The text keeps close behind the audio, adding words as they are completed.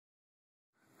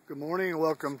Good morning and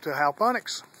welcome to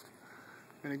HOWponics.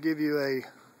 I'm going to give you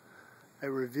a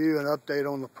review and update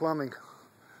on the plumbing.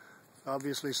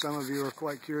 Obviously some of you are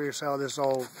quite curious how this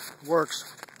all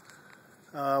works.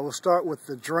 We'll start with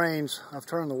the drains. I've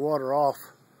turned the water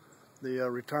off, the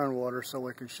return water, so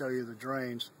we can show you the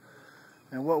drains.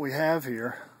 And what we have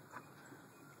here,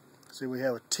 see, we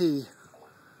have a T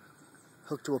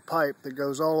hooked to a pipe that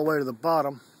goes all the way to the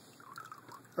bottom,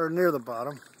 or near the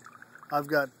bottom. I've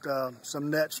got some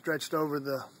net stretched over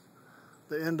the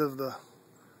end of the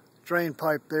drain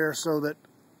pipe there so that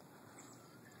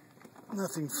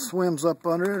nothing swims up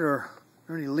under it or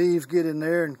any leaves get in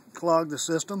there and clog the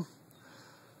system.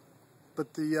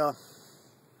 But the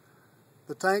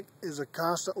tank is a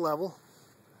constant level.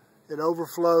 It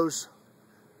overflows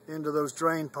into those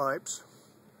drain pipes.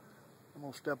 I'm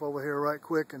going to step over here right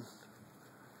quick and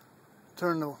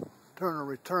turn the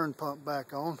return pump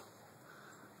back on.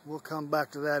 We'll come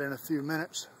back to that in a few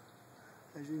minutes.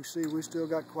 As you can see, we still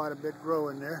got quite a bit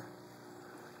growing there.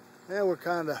 Yeah, we're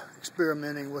kind of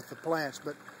experimenting with the plants,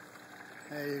 but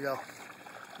there you go.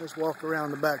 Let's walk around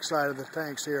the back side of the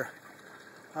tanks here.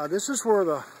 This is where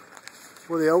the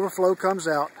overflow comes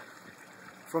out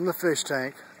from the fish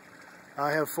tank. I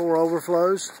have 4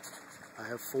 overflows. I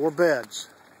have 4 beds.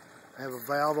 I have a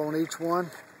valve on each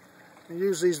one. I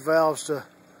use these valves to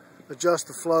adjust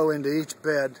the flow into each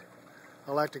bed.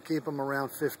 I like to keep them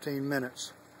around 15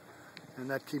 minutes, and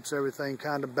that keeps everything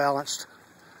kind of balanced.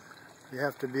 You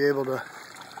have to be able to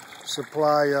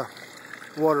supply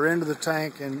water into the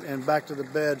tank and back to the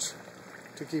beds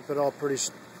to keep it all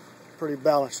pretty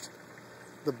balanced.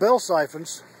 The bell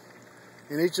siphons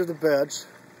in each of the beds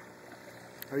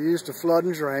are used to flood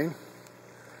and drain,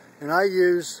 and I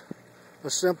use a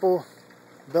simple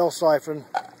bell siphon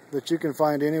that you can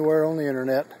find anywhere on the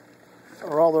internet,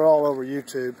 or they're all over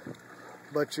YouTube.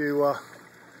 But you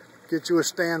get you a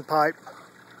standpipe.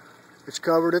 It's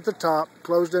covered at the top,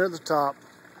 closed in at the top,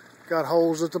 got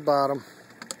holes at the bottom.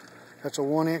 That's a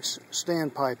 1-inch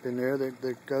standpipe in there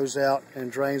that goes out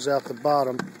and drains out the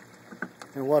bottom.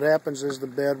 And what happens is the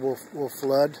bed will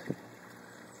flood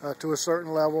to a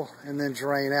certain level and then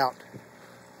drain out.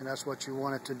 And that's what you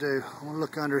want it to do. I'm gonna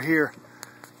look under here.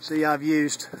 See, I've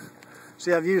used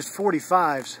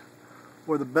 45s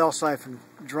where the bell siphon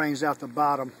drains out the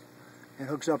bottom and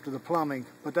hooks up to the plumbing,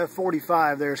 but that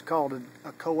 45 there is called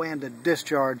a coanded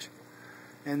discharge,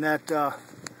 and that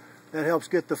helps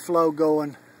get the flow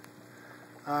going.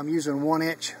 I'm using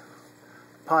 1-inch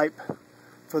pipe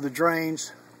for the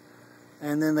drains,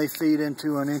 and then they feed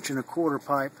into an 1.25 inch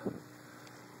pipe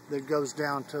that goes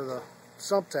down to the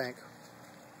sump tank.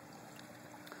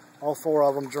 All 4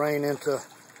 of them drain into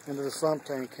the sump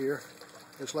tank here.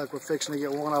 Looks like we're fixing to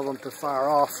get one of them to fire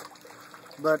off,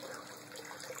 but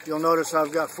you'll notice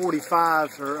I've got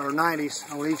 45s or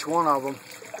 90s on each one of them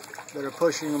that are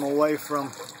pushing them away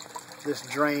from this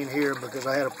drain here because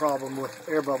I had a problem with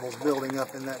air bubbles building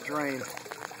up in that drain.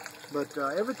 But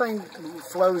everything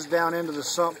flows down into the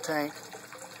sump tank,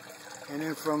 and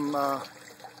then from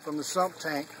the sump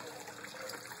tank,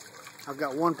 I've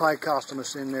got one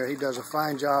Pycostomus in there. He does a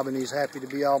fine job and he's happy to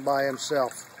be all by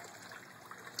himself.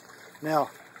 Now,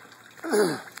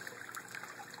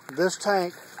 this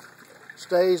tank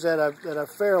stays at a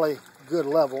fairly good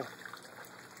level.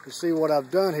 You see what I've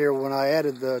done here when I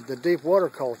added the deep water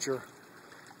culture.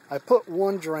 I put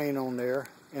one drain on there,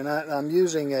 and I'm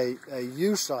using a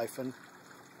U siphon,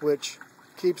 which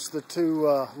keeps the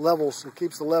 2 levels. It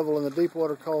keeps the level in the deep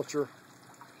water culture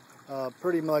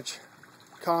pretty much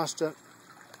constant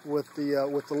with the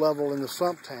level in the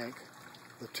sump tank.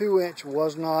 The 2-inch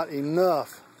was not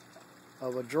enough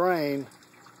of a drain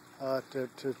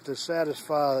to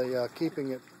satisfy keeping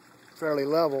it fairly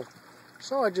level,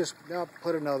 so I just now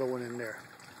put another one in there.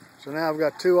 So now I've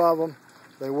got 2 of them.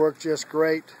 They work just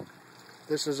great.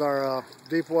 This is our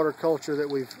deep water culture that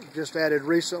we've just added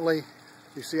recently.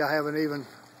 You see, I haven't even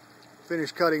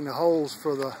finished cutting the holes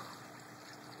for the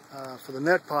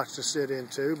net pots to sit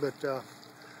into, but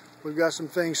we've got some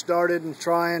things started and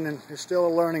trying, and it's still a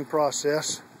learning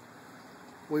process.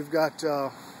 We've got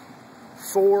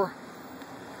 4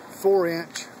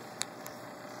 4-inch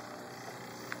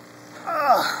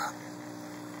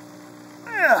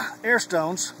air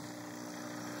stones.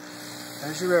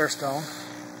 There's your air stone.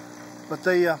 But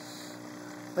they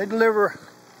deliver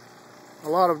a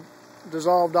lot of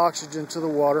dissolved oxygen to the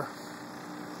water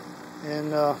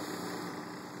and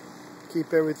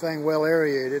keep everything well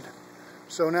aerated.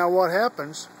 So now what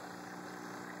happens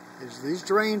is these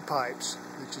drain pipes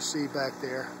that you see back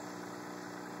there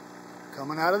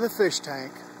coming out of the fish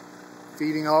tank,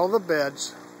 feeding all of the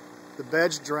beds. The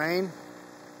beds drain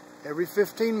every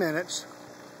 15 minutes,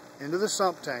 into the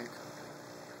sump tank,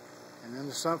 and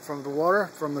then from the water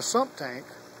from the sump tank,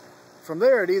 from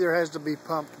there it either has to be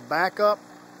pumped back up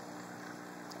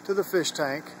to the fish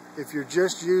tank if you're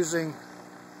just using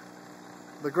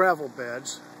the gravel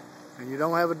beds and you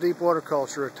don't have a deep water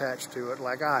culture attached to it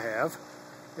like I have,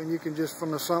 then you can just,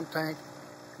 from the sump tank,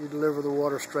 you deliver the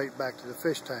water straight back to the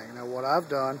fish tank. Now what I've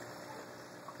done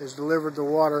is delivered the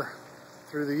water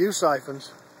through the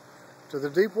U-siphons to the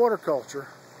deep water culture.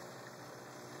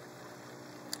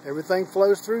 Everything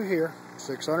flows through here,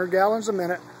 600 gallons a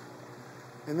minute,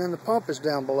 and then the pump is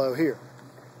down below here.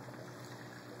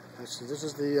 This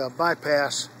is the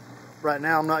bypass. Right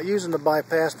now I'm not using the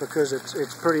bypass because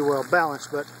it's pretty well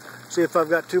balanced, but see, if I've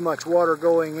got too much water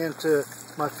going into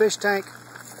my fish tank,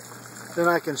 then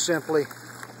I can simply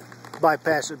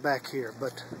bypass it back here.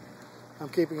 But I'm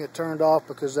keeping it turned off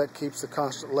because that keeps the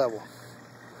constant level.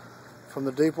 From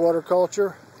the deep water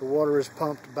culture, the water is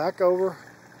pumped back over,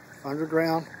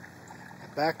 underground,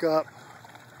 back up,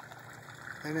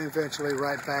 and then eventually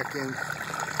right back in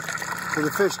to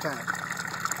the fish tank.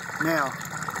 Now,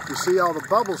 you see all the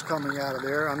bubbles coming out of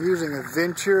there. I'm using a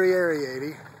Venturi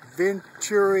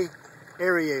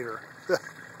aerator.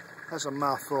 That's a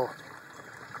mouthful.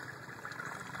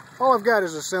 All I've got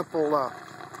is a simple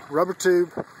rubber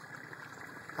tube.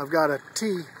 I've got a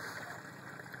T. Let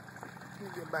me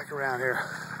get back around here.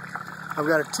 I've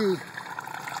got a T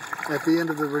at the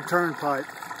end of the return pipe,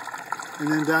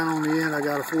 and then down on the end I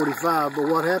got a 45. But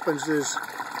what happens is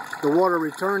the water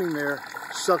returning there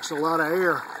sucks a lot of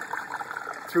air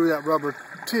through that rubber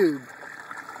tube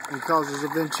and causes a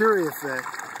Venturi effect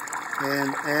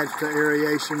and adds to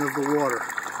aeration of the water.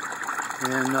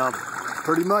 And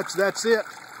pretty much that's it.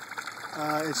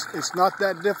 It's not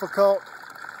that difficult.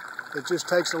 It just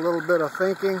takes a little bit of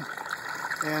thinking,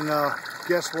 and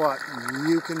guess what?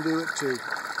 You can do it too.